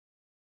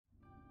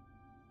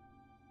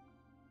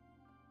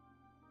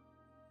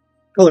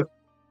Hello.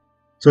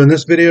 So in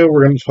this video,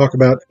 we're going to talk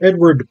about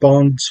Edward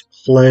Bond's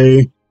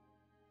play,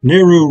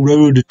 Narrow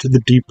Road to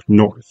the Deep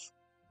North.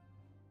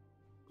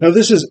 Now,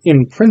 this is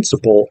in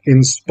principle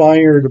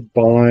inspired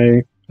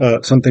by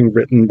something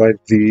written by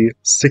the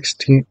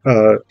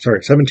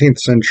 17th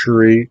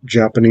century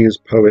Japanese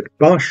poet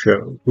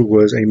Basho, who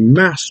was a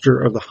master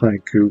of the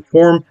haiku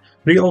form,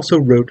 but he also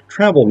wrote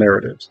travel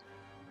narratives.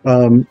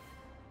 Narrow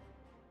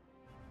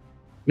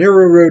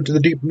Road to the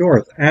Deep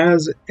North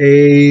as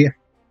a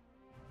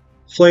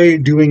play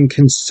doing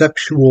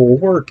conceptual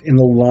work in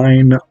the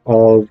line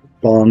of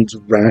Bond's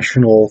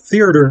rational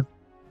theater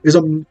is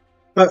a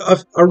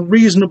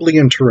reasonably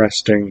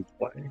interesting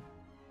play.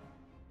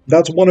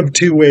 That's one of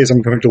two ways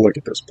I'm going to look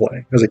at this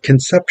play, as a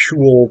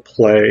conceptual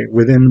play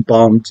within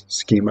Bond's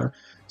schema.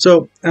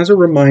 So, as a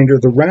reminder,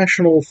 the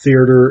rational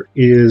theater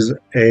is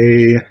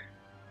a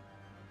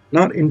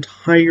not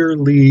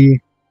entirely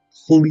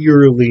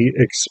clearly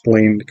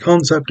explained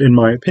concept, in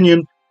my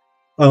opinion,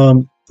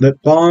 that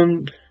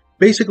Bond...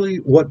 Basically,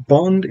 what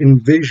Bond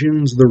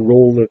envisions the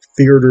role of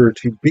theater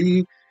to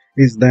be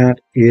is that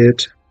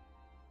it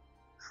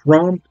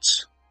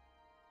prompts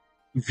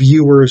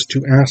viewers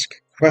to ask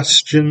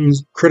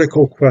questions,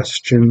 critical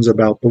questions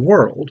about the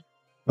world,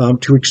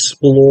 to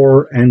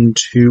explore and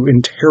to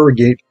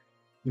interrogate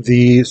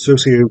the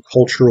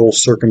sociocultural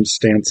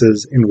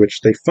circumstances in which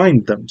they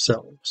find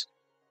themselves.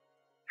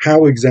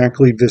 How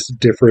exactly this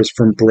differs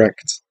from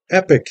Brecht's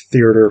epic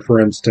theater, for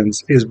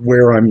instance, is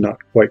where I'm not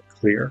quite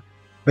clear.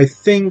 I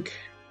think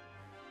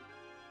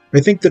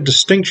the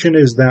distinction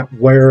is that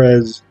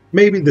whereas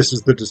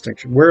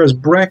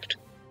Brecht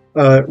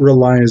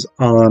relies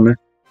on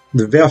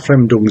the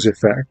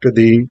Verfremdungseffekt,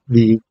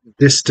 the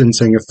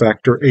distancing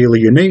effect or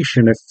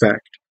alienation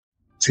effect,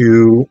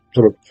 to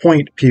sort of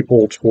point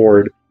people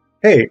toward,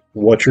 hey,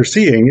 what you're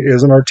seeing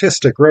is an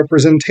artistic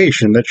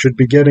representation that should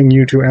be getting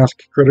you to ask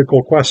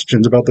critical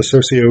questions about the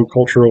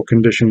socio-cultural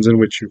conditions in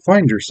which you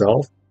find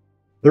yourself.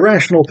 The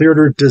rational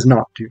theater does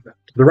not do that.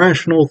 The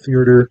rational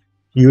theater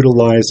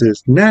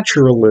utilizes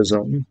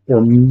naturalism,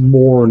 or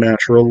more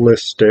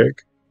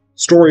naturalistic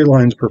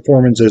storylines,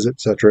 performances,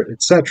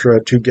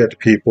 etc., to get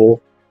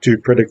people to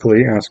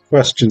critically ask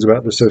questions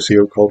about the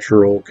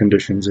sociocultural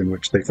conditions in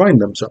which they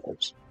find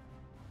themselves.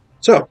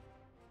 So,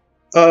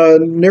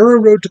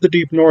 Narrow Road to the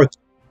Deep North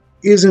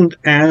isn't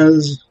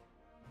as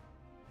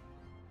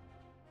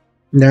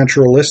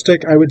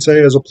naturalistic, I would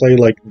say, as a play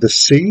like The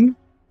Sea,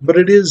 but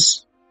it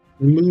is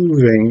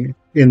moving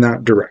in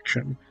that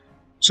direction.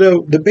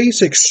 So the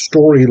basic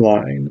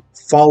storyline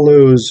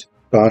follows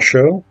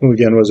Basho, who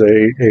again was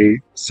a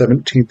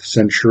 17th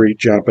century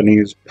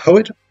Japanese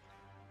poet.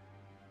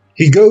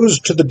 He goes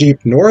to the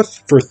deep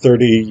north for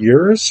 30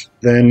 years,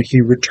 then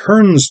he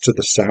returns to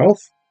the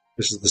south,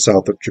 this is the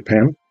south of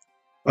Japan,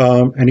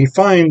 and he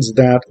finds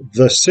that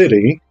the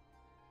city,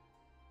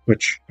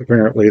 which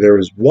apparently there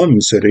is one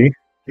city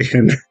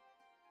in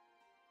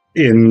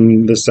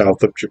the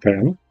south of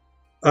Japan,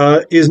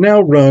 is now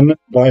run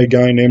by a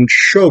guy named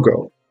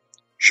Shogo.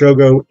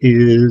 Shogo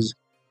is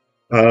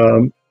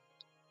the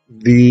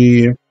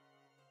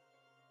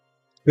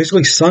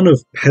basically son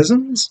of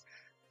peasants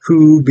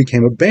who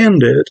became a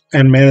bandit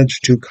and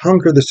managed to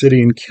conquer the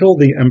city and kill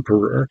the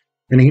emperor,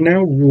 and he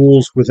now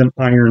rules with an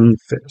iron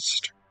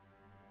fist.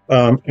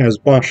 As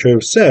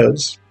Basho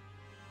says,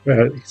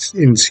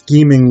 in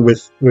scheming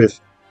with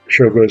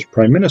Shogo's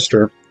prime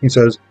minister, he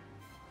says,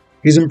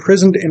 "He's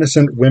imprisoned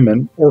innocent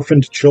women,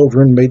 orphaned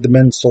children, made the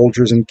men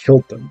soldiers, and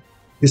killed them.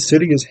 His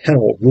city is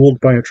hell, ruled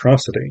by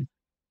atrocity.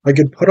 I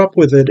could put up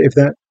with it if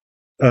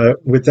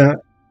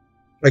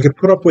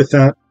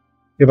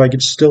I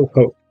could still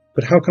hope.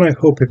 But how can I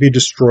hope if he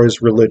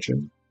destroys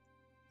religion?"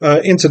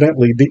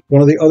 Incidentally,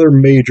 one of the other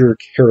major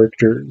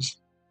characters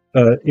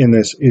in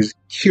this is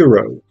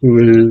Kiro,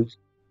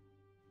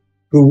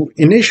 who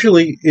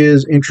initially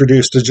is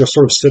introduced as just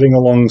sort of sitting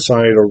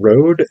alongside a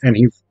road, and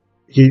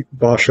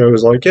Basho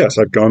is like, "Yes,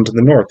 I've gone to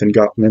the north and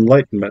gotten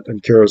enlightenment,"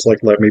 and Kiro's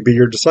like, "Let me be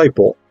your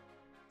disciple."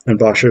 And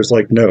Basho's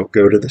like, "No,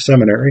 go to the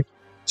seminary."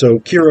 So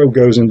Kiro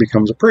goes and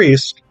becomes a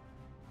priest,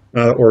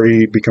 or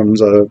he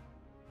becomes a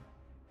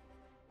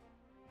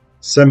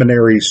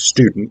seminary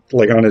student,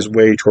 like on his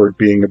way toward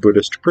being a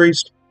Buddhist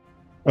priest.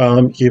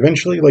 He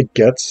eventually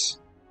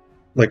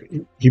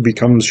he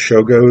becomes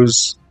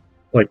Shogo's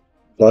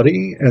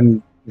buddy,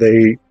 and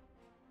they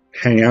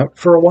hang out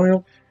for a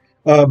while.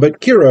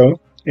 But Kiro,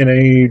 in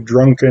a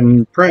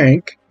drunken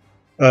prank,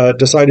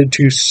 decided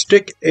to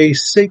stick a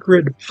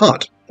sacred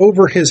pot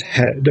over his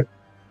head,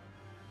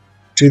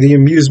 to the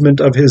amusement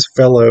of his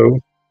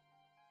fellow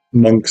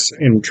monks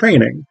in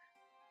training.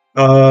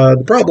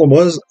 The problem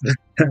was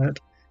that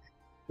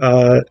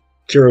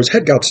Kiro's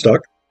head got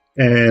stuck,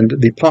 and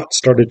the pot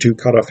started to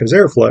cut off his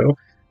airflow.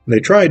 They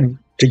tried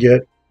to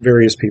get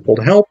various people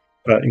to help,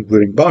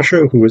 including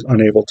Basho, who was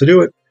unable to do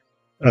it,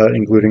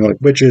 including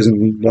witches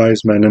and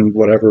wise men and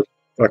whatever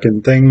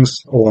fucking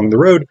things along the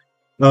road.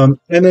 And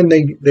then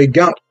they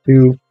got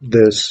to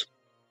this.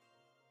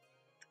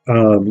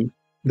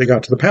 They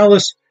got to the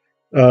palace,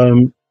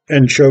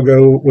 And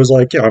Shogo was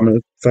like, yeah, I'm going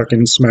to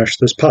fucking smash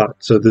this pot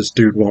so this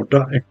dude won't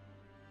die.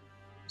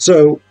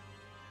 So,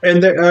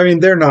 and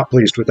they're not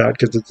pleased with that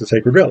because it's a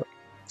sacred relic.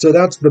 So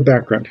that's the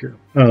background here.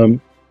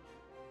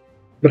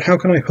 But how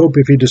can I hope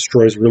if he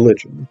destroys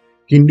religion?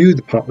 He knew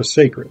the pot was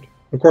sacred.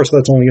 Of course,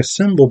 that's only a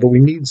symbol, but we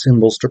need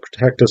symbols to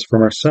protect us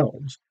from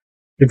ourselves.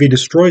 If he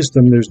destroys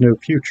them, there's no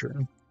future.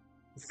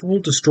 A fool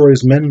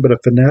destroys men, but a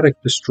fanatic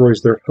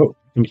destroys their hope,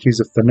 and he's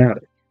a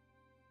fanatic.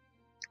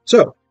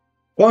 So,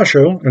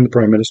 Basho and the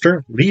Prime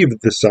Minister leave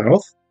the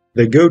south.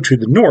 They go to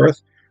the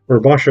north, where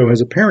Basho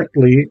has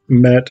apparently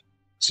met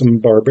some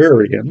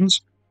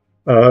barbarians.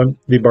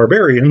 The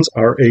barbarians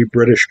are a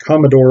British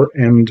Commodore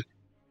and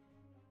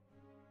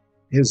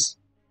his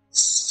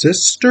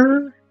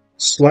sister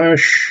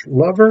 /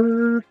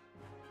 lover.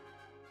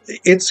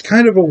 It's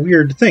kind of a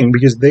weird thing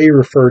because they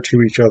refer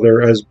to each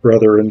other as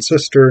brother and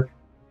sister.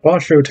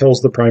 Basho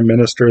tells the Prime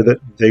Minister that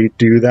they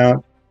do that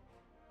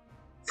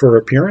for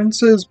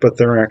appearances, but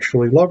they're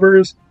actually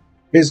lovers.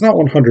 It's not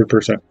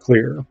 100%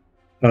 clear.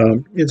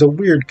 It's a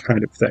weird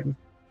kind of thing.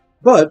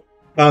 But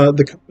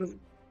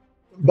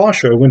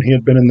Basho, when he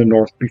had been in the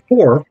north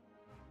before,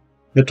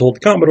 had told the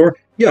Commodore,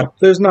 yeah,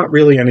 there's not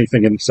really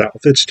anything in the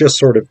south. It's just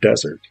sort of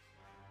desert.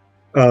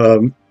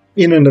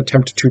 In an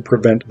attempt to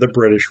prevent the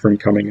British from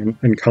coming in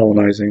and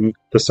colonizing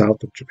the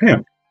south of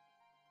Japan.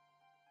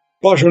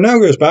 Basho now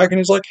goes back and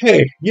he's like,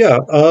 hey, yeah,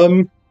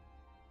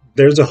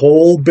 there's a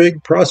whole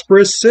big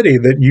prosperous city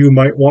that you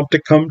might want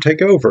to come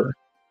take over.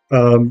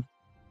 The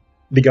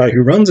guy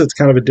who runs it's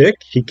kind of a dick.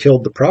 He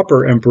killed the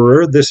proper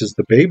emperor. This is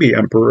the baby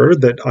emperor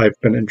that I've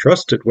been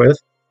entrusted with.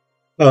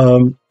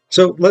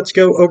 So let's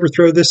go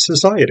overthrow this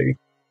society.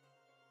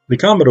 The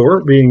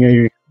Commodore, being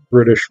a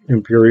British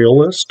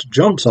imperialist,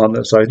 jumps on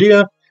this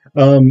idea.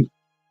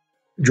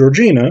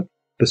 Georgina,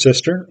 the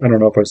sister, I don't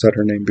know if I said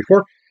her name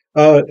before,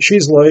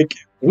 she's like,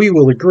 we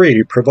will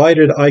agree,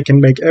 provided I can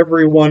make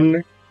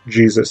everyone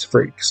Jesus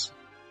freaks.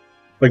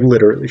 Like,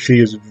 literally, she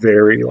is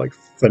very, like,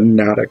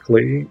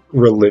 fanatically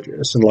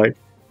religious and, like,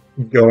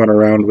 going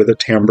around with a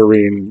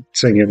tambourine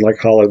singing, like,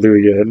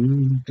 hallelujah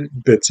and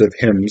bits of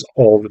hymns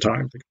all the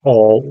time. Like,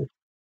 all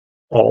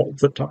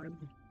the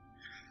time.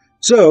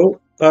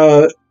 So,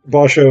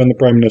 Basho and the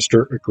Prime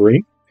Minister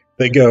agree.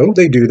 They go,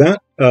 they do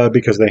that,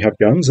 because they have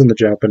guns, and the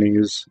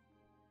Japanese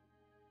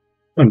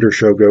under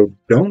Shogo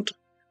don't.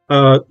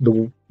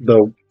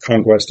 The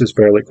conquest is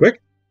fairly quick.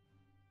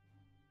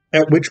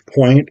 At which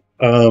point,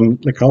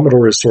 the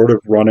Commodore is sort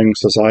of running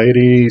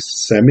society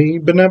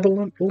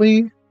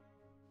semi-benevolently.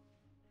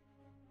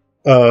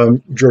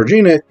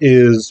 Georgina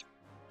is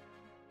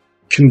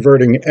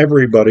converting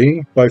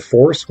everybody by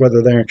force,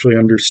 whether they actually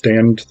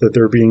understand that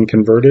they're being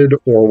converted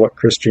or what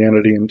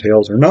Christianity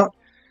entails or not.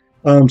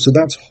 So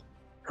that's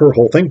her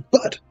whole thing.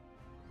 But,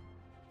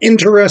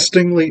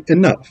 interestingly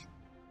enough,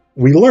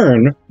 we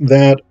learn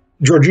that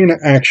Georgina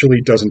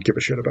actually doesn't give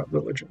a shit about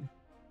religion.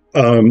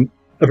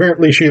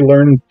 Apparently she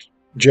learned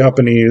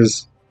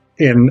Japanese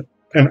in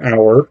an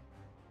hour.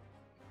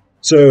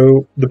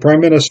 So the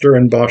Prime Minister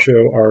and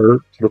Basho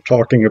are sort of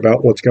talking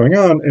about what's going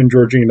on, and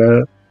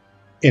Georgina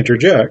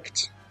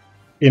interjects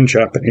in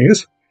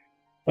Japanese.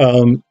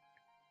 And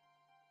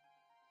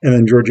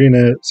then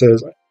Georgina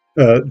says,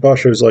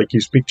 Basho's like,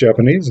 you speak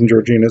Japanese? And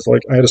Georgina's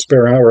like, I had a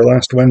spare hour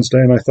last Wednesday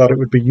and I thought it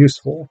would be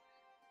useful.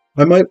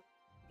 I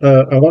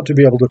want to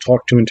be able to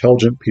talk to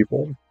intelligent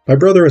people. My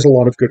brother has a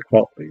lot of good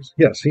qualities.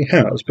 Yes, he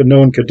has, but no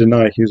one could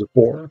deny he's a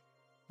bore.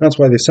 That's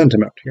why they sent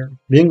him out here.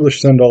 The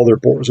English send all their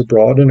bores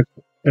abroad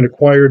and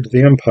acquired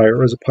the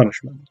empire as a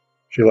punishment.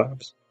 She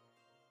laughs.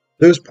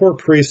 Those poor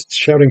priests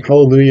shouting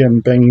hallelujah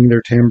and banging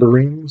their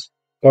tambourines.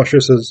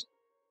 Basho says,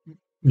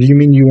 do you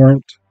mean you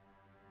weren't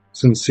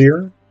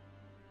sincere?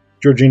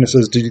 Georgina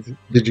says, did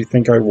you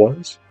think I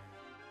was?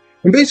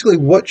 And basically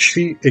what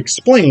she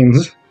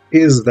explains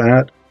is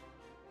that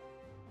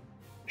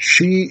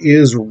she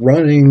is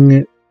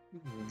running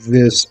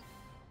this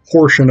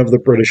portion of the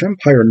British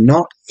Empire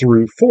not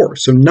through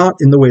force, so not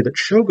in the way that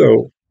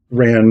Shogo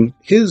ran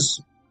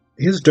his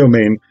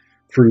domain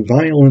through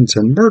violence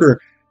and murder,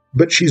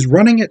 but she's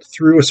running it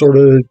through a sort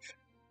of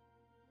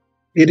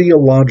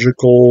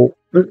ideological,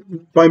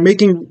 by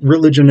making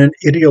religion an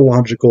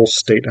ideological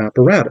state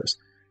apparatus.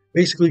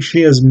 Basically,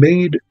 she has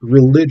made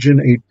religion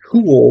a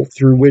tool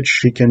through which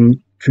she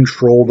can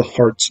control the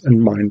hearts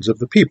and minds of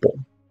the people.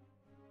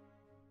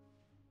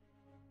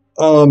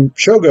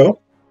 Shogo,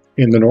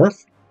 in the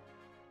north,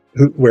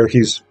 where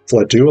he's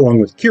fled to, along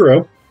with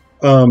Kiro,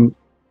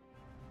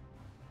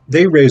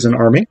 they raise an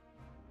army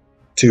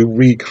to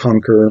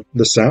reconquer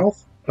the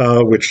south,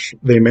 which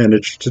they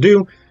managed to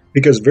do,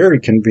 because very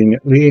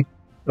conveniently,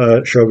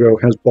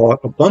 Shogo has bought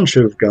a bunch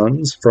of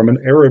guns from an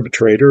Arab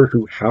trader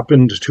who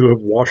happened to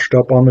have washed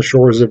up on the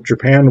shores of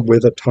Japan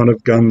with a ton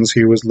of guns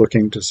he was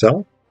looking to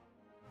sell.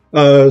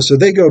 So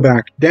they go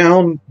back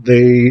down,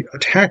 they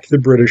attack the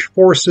British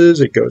forces,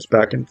 it goes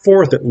back and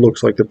forth, it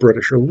looks like the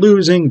British are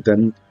losing,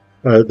 then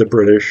the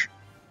British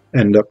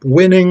end up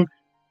winning,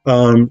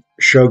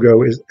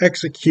 Shogo is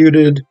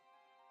executed,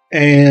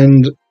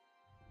 and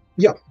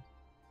yeah.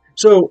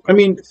 So, I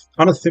mean,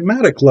 on a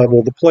thematic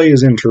level, the play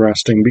is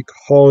interesting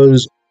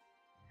because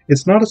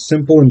it's not a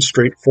simple and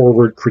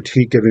straightforward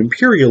critique of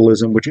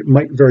imperialism, which it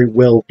might very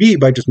well be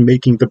by just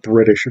making the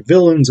British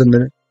villains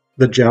and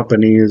the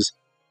Japanese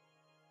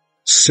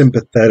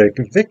sympathetic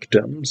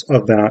victims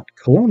of that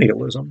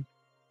colonialism.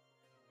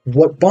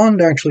 What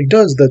Bond actually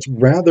does that's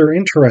rather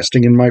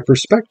interesting in my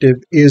perspective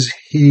is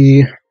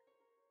he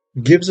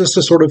gives us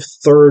a sort of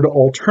third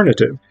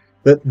alternative,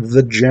 that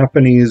the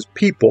Japanese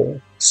people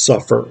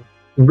suffer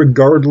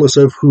regardless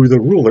of who the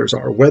rulers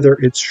are, whether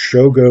it's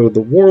Shogo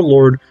the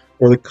warlord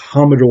or the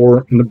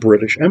Commodore in the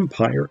British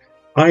Empire.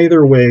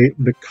 Either way,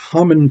 the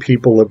common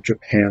people of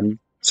Japan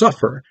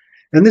suffer.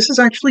 And this is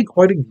actually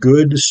quite a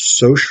good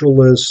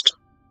socialist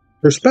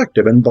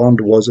perspective, and Bond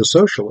was a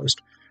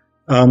socialist.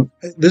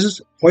 This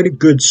is quite a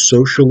good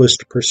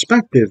socialist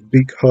perspective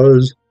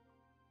because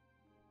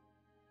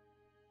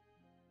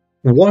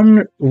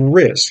one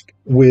risk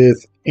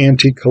with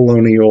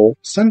anti-colonial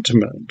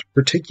sentiment,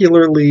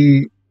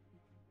 particularly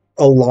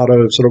a lot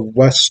of sort of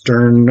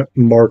Western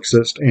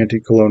Marxist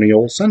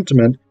anti-colonial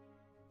sentiment,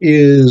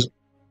 is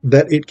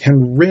that it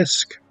can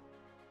risk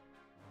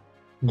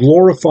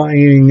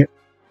glorifying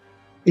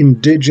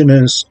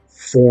indigenous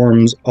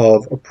forms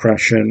of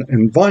oppression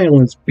and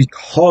violence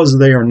because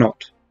they are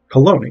not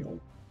colonial.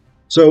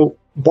 So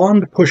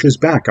Bond pushes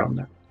back on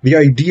that. The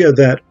idea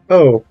that,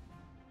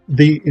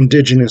 the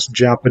indigenous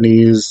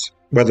Japanese,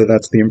 whether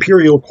that's the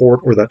imperial court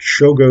or that's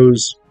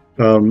Shogo's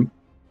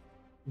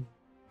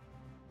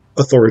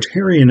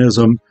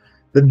authoritarianism,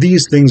 that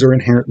these things are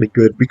inherently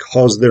good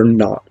because they're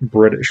not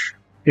British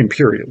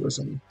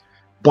imperialism.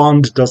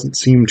 Bond doesn't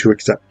seem to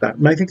accept that.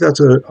 And I think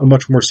that's a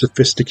much more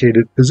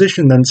sophisticated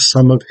position than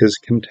some of his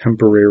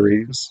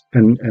contemporaries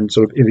and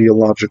sort of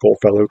ideological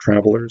fellow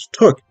travelers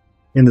took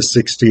in the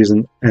 60s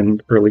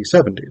and early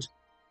 70s.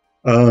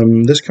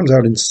 This comes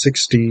out in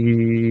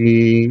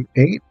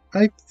 68,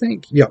 I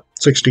think. Yeah,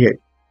 68.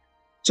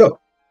 So,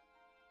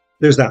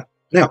 there's that.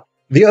 Now,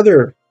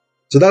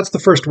 so that's the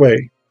first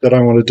way that I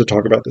wanted to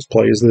talk about this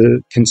play, is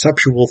the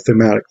conceptual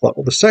thematic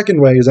level. The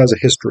second way is as a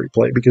history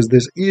play, because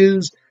this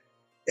is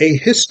a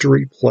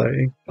history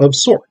play of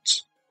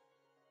sorts.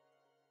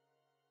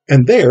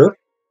 And there,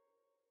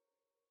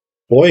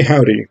 boy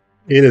howdy,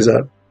 it is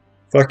a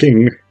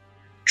fucking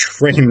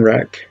train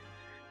wreck.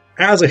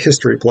 As a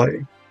history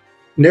play,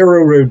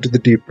 Narrow Road to the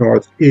Deep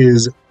North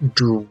is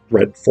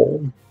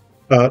dreadful.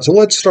 So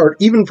let's start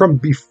even from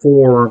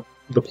before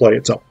the play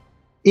itself.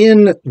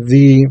 In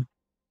the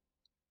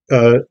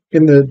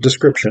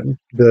description,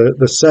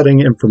 the setting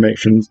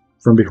information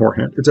from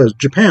beforehand, it says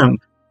Japan,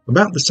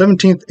 about the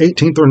 17th,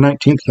 18th, or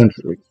 19th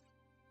century.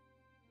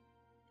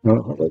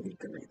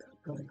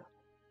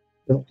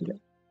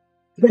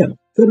 Japan,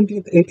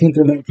 17th, 18th,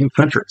 or 19th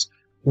centuries.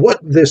 What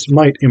this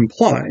might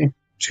imply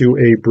to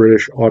a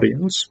British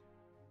audience,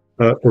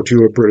 or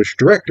to a British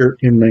director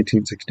in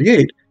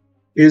 1968,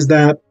 is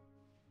that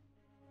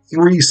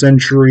 3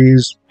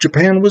 centuries,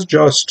 Japan was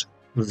just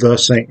the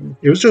same.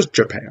 It was just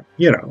Japan.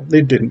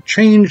 It didn't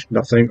change,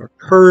 nothing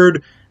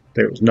occurred,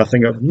 there was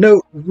nothing of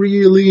note,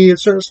 really.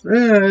 It's just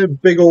a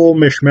big old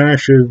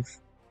mishmash of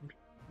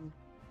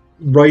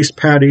rice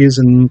patties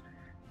and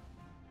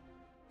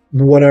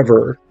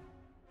whatever.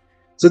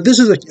 So this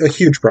is a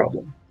huge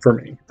problem for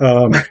me.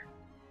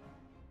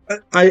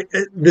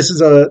 This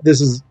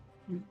is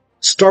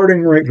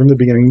starting right from the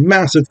beginning,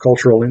 massive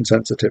cultural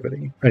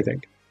insensitivity, I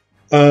think.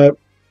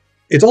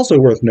 It's also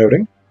worth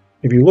noting,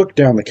 if you look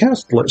down the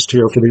cast list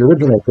here for the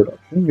original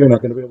production, you're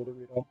not going to be able to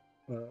read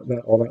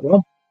all that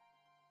well.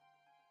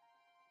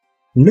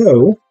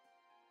 No,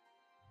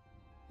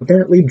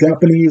 apparently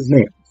Japanese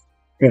names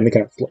in the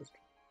cast list.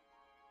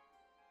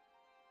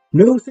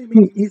 No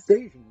seeming East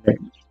Asian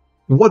names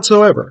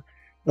whatsoever.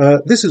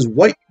 This is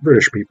white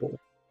British people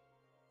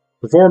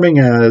performing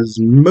as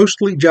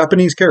mostly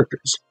Japanese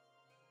characters.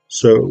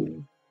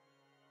 So,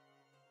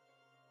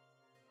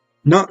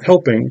 not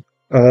helping,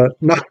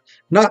 not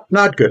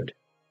good.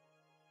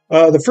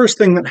 The first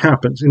thing that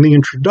happens in the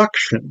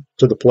introduction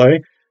to the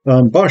play,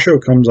 Basho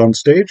comes on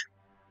stage.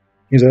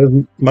 He says,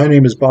 "My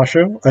name is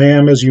Basho. I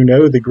am, as you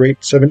know, the great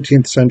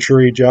 17th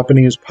century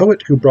Japanese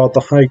poet who brought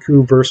the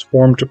haiku verse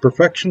form to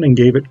perfection and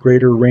gave it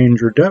greater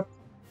range or depth."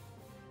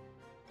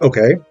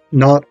 Okay,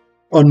 not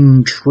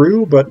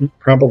untrue, but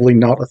probably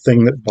not a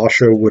thing that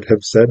Basho would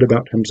have said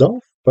about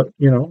himself, but,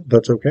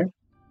 that's okay.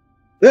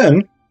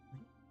 Then,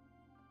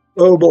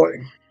 oh boy.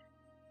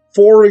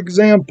 For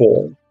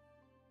example,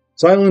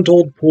 Silent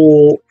Old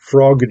Pool,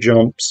 Frog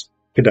Jumps,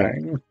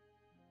 Kadang.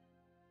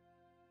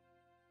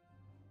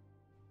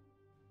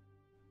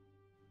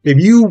 If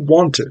you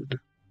wanted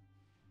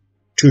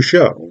to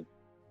show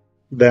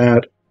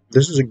that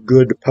this is a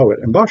good poet,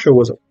 and Basho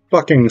was a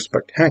fucking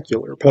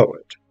spectacular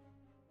poet,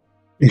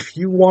 if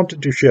you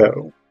wanted to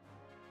show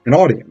an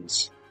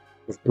audience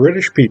of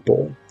British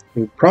people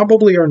who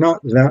probably are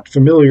not that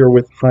familiar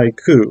with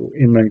haiku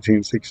in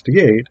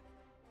 1968,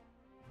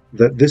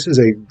 that this is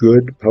a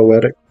good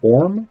poetic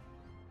form,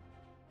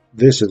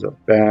 this is a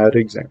bad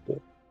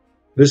example.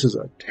 This is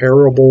a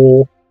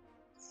terrible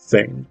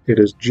thing. It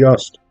is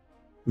just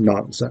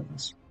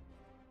nonsense.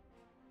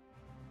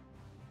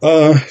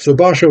 So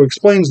Basho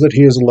explains that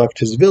he has left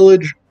his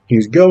village.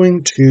 He's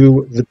going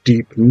to the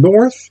deep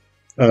north.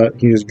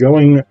 He is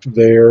going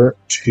there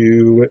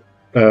to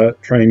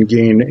try and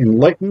gain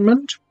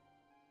enlightenment.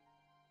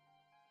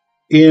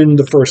 In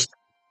the first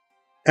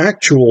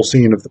actual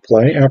scene of the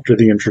play, after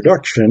the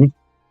introduction,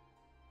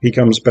 he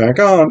comes back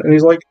on and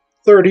he's like,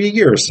 30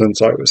 years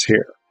since I was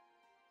here.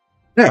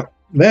 Now,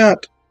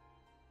 that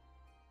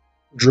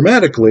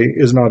dramatically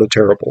is not a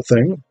terrible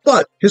thing,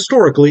 but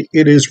historically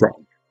it is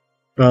wrong.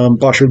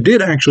 Basho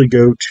did actually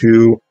go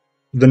to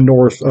the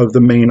north of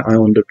the main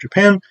island of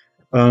Japan,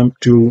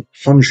 to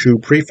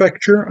Honshu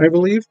Prefecture, I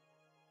believe.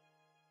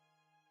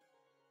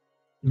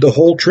 The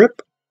whole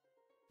trip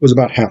was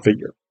about half a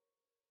year.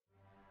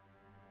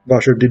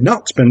 Basho did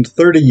not spend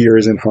 30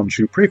 years in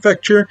Honshu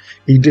Prefecture.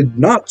 He did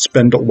not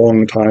spend a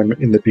long time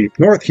in the deep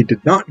north. He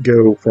did not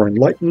go for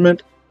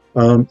enlightenment.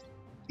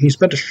 He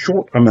spent a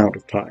short amount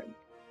of time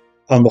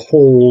on the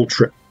whole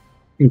trip,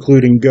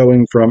 including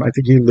going from, I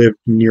think he lived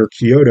near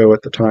Kyoto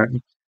at the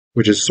time,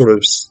 which is sort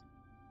of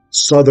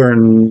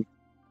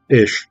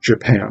southern-ish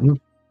Japan.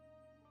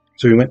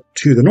 So he went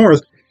to the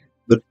north,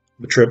 the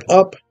trip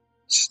up,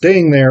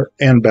 staying there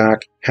and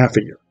back half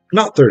a year,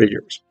 not 30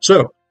 years.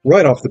 So,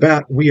 right off the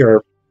bat, we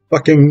are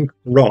fucking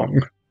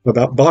wrong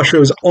about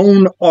Basho's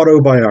own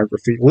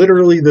autobiography,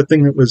 literally the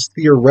thing that was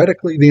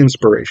theoretically the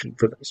inspiration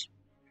for this.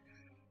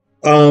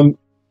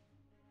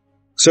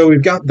 So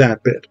we've got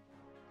that bit.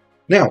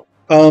 Now,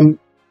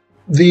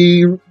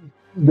 the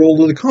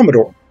role of the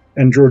Commodore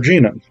and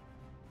Georgina.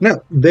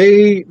 Now,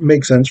 they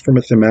make sense from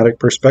a thematic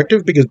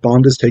perspective because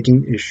Bond is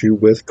taking issue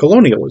with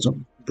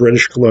colonialism,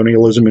 British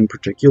colonialism in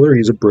particular.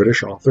 He's a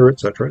British author,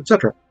 etc.,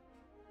 etc.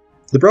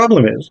 The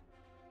problem is,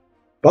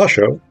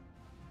 Basho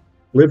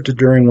lived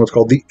during what's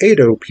called the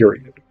Edo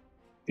period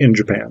in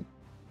Japan.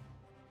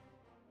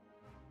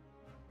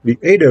 The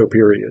Edo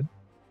period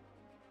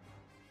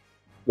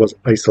was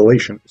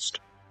isolationist.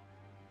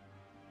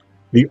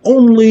 The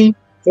only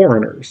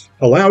foreigners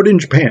allowed in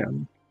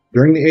Japan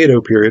during the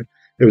Edo period,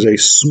 there was a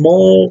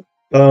small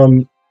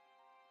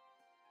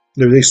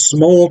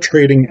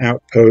trading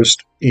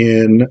outpost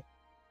in,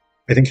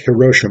 I think,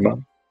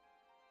 Hiroshima,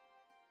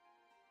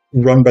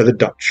 run by the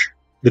Dutch.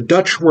 The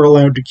Dutch were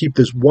allowed to keep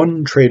this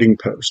one trading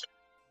post.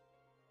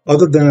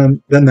 Other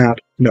than that,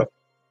 no.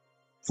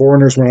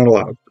 Foreigners were not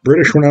allowed. The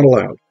British were not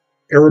allowed.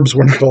 Arabs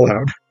were not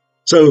allowed.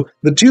 So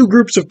the two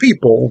groups of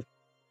people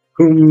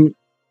whom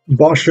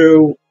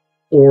Basho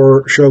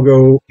or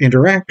Shogo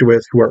interact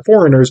with, who are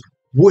foreigners,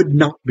 would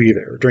not be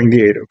there during the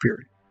Edo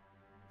period.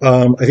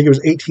 I think it was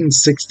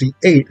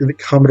 1868 that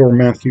Commodore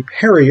Matthew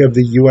Perry of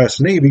the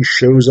U.S. Navy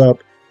shows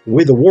up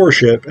with a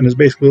warship and is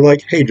basically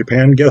like, hey,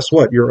 Japan, guess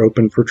what? You're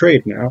open for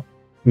trade now.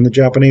 And the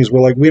Japanese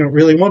were like, we don't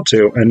really want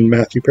to. And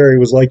Matthew Perry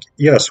was like,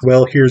 yes,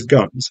 well, here's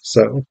guns.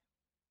 So,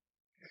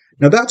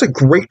 now that's a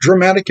great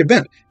dramatic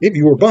event. If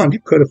you were Bond, you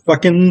could have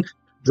fucking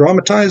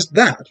dramatized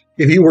that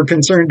if you were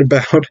concerned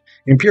about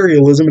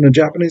imperialism in a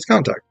Japanese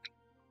context.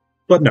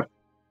 But no.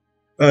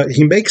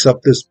 He makes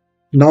up this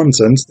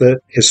nonsense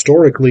that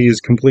historically is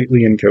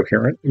completely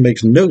incoherent. It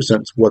makes no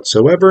sense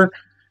whatsoever.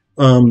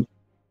 In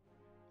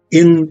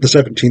the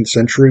 17th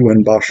century,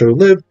 when Basho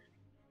lived,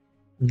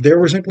 there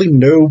were simply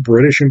no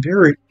British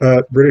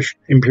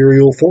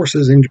imperial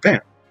forces in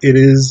Japan. It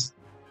is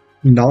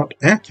not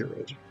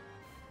accurate.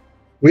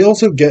 We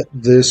also get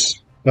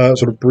this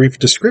sort of brief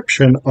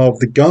description of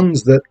the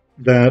guns that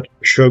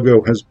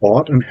Shogo has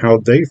bought and how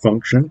they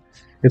function.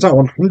 It's not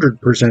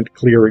 100%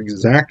 clear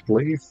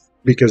exactly,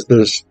 because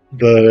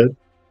the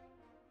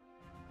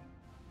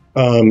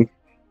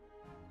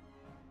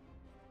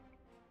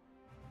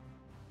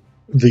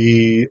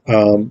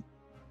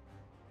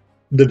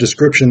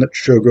description that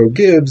Shogo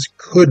gives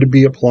could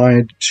be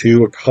applied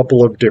to a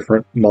couple of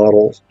different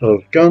models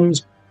of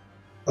guns.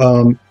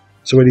 So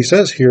what he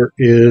says here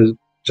is,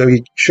 so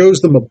he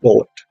shows them a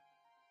bullet.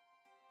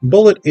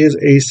 Bullet is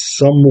a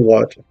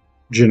somewhat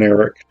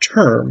generic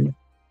term.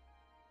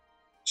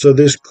 So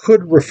this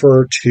could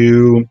refer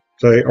to,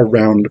 say, a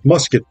round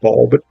musket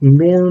ball, but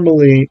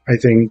normally, I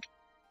think,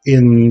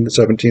 in the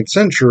 17th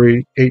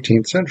century,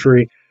 18th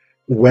century,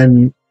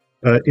 when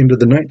into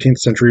the 19th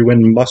century,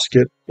 when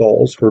musket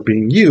balls were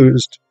being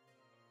used,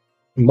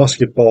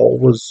 musket ball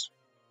was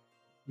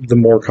the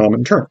more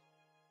common term.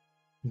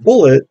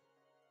 Bullet,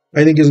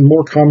 I think, is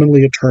more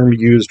commonly a term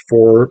used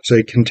for,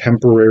 say,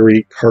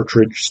 contemporary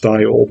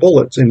cartridge-style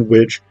bullets, in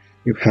which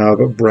you have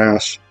a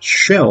brass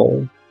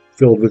shell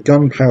filled with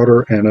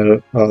gunpowder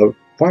and a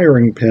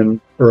firing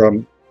pin, or I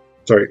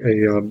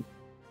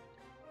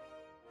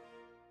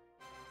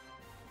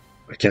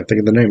can't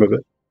think of the name of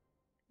it.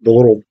 The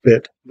little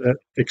bit that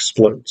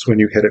explodes when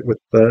you hit it with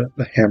the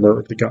hammer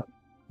of the gun,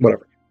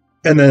 whatever.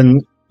 And then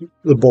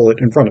the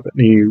bullet in front of it,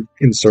 and you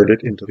insert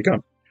it into the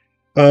gun.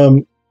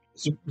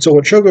 So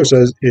what Shogo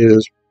says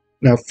is,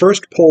 now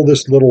first pull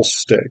this little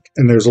stick,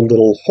 and there's a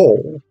little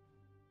hole.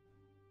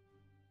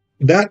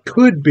 That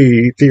could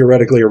be,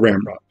 theoretically, a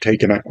ramrod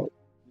taken out.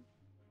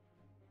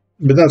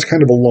 but that's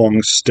kind of a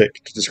long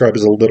stick to describe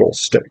as a little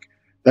stick.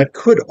 That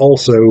could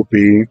also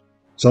be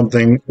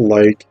something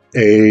like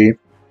the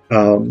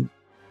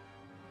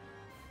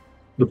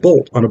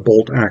bolt on a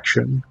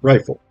bolt-action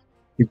rifle.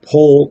 You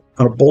pull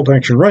on a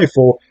bolt-action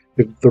rifle,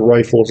 if the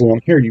rifle is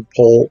along here, you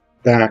pull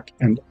back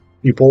and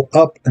you pull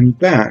up and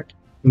back,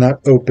 and that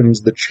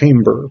opens the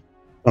chamber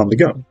on the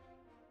gun.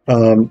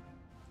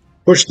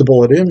 Push the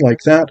bullet in like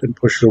that and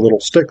push a little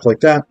stick like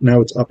that, now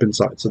it's up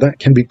inside. So that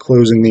can be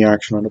closing the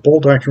action on a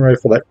bolt-action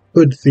rifle. That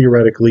could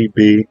theoretically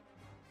be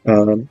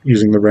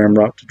using the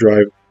ramrod to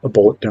drive a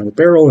bullet down the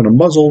barrel in a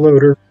muzzle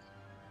loader.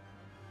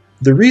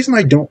 The reason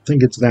I don't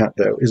think it's that,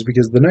 though, is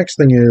because the next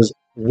thing is,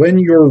 when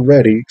you're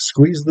ready,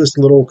 squeeze this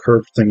little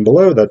curved thing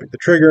below, that'd be the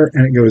trigger,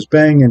 and it goes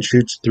bang and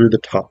shoots through the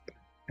top.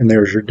 And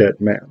there's your dead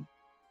man.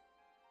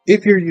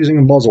 If you're using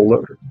a muzzle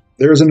loader,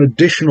 there's an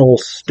additional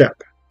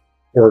step,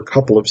 or a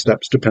couple of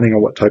steps, depending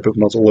on what type of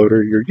muzzle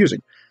loader you're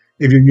using.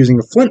 If you're using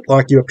a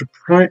flintlock, you have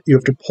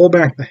to pull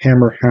back the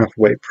hammer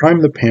halfway, prime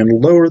the pan,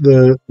 lower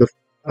the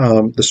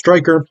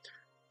striker,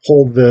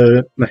 pull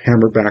the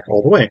hammer back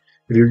all the way.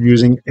 If you're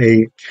using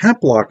a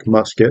caplock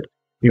musket,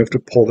 you have to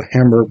pull the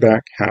hammer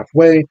back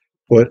halfway,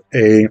 put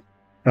a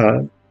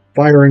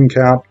firing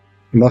cap,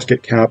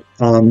 musket cap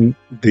on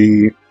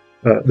the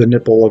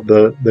nipple of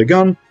the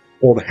gun,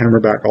 pull the hammer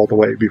back all the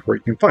way before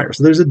you can fire.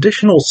 So there's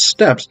additional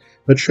steps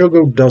that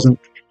Shogo doesn't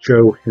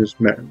show his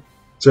men.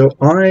 So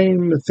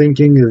I'm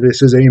thinking that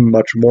this is a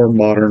much more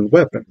modern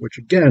weapon, which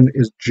again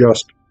is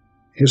just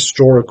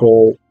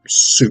historical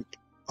soup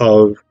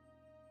of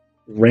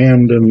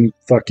random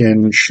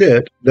fucking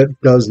shit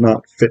that does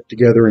not fit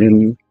together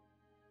to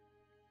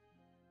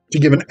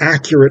give an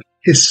accurate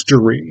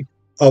history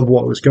of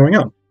what was going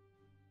on.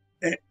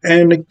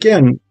 And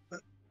again,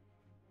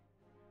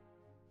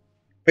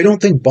 I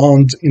don't think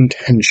Bond's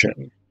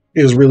intention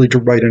is really to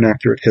write an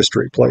accurate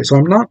history play, so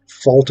I'm not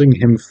faulting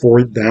him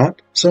for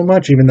that so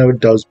much, even though it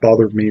does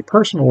bother me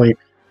personally.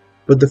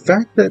 But the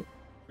fact that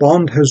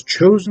Bond has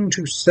chosen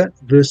to set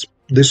this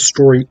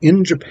story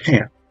in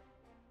Japan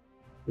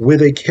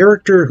with a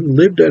character who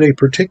lived at a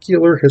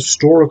particular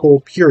historical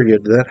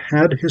period that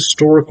had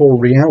historical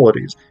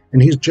realities,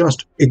 and he's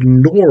just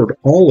ignored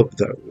all of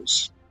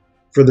those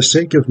for the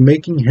sake of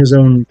making his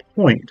own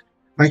point,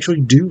 I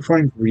actually do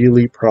find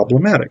really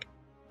problematic.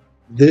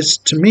 This,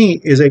 to me,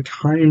 is a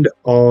kind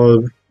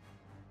of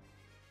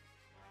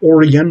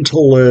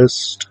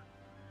Orientalist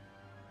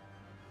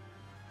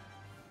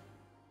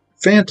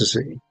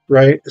fantasy,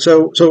 right?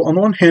 So on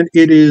the one hand,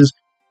 it is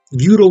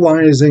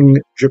utilizing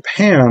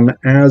Japan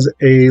as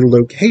a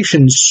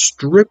location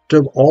stripped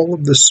of all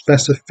of the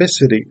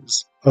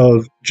specificities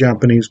of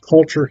Japanese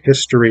culture,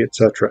 history,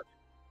 etc.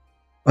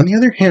 On the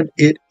other hand,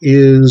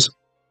 it's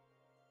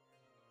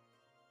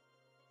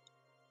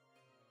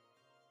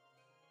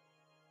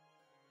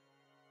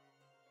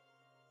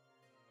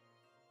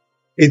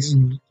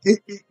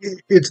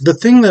the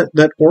thing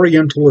that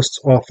Orientalists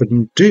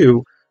often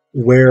do,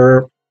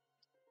 where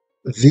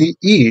the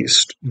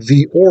East,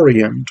 the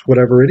Orient,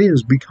 whatever it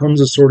is,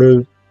 becomes a sort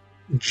of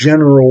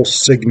general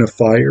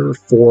signifier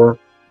for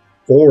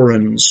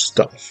foreign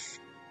stuff.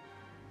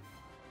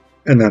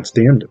 And that's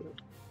the end of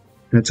it.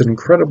 And it's an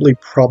incredibly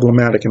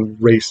problematic and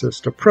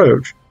racist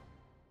approach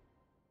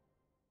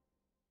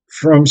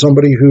from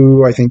somebody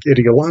who I think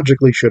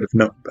ideologically should have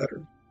known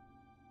better.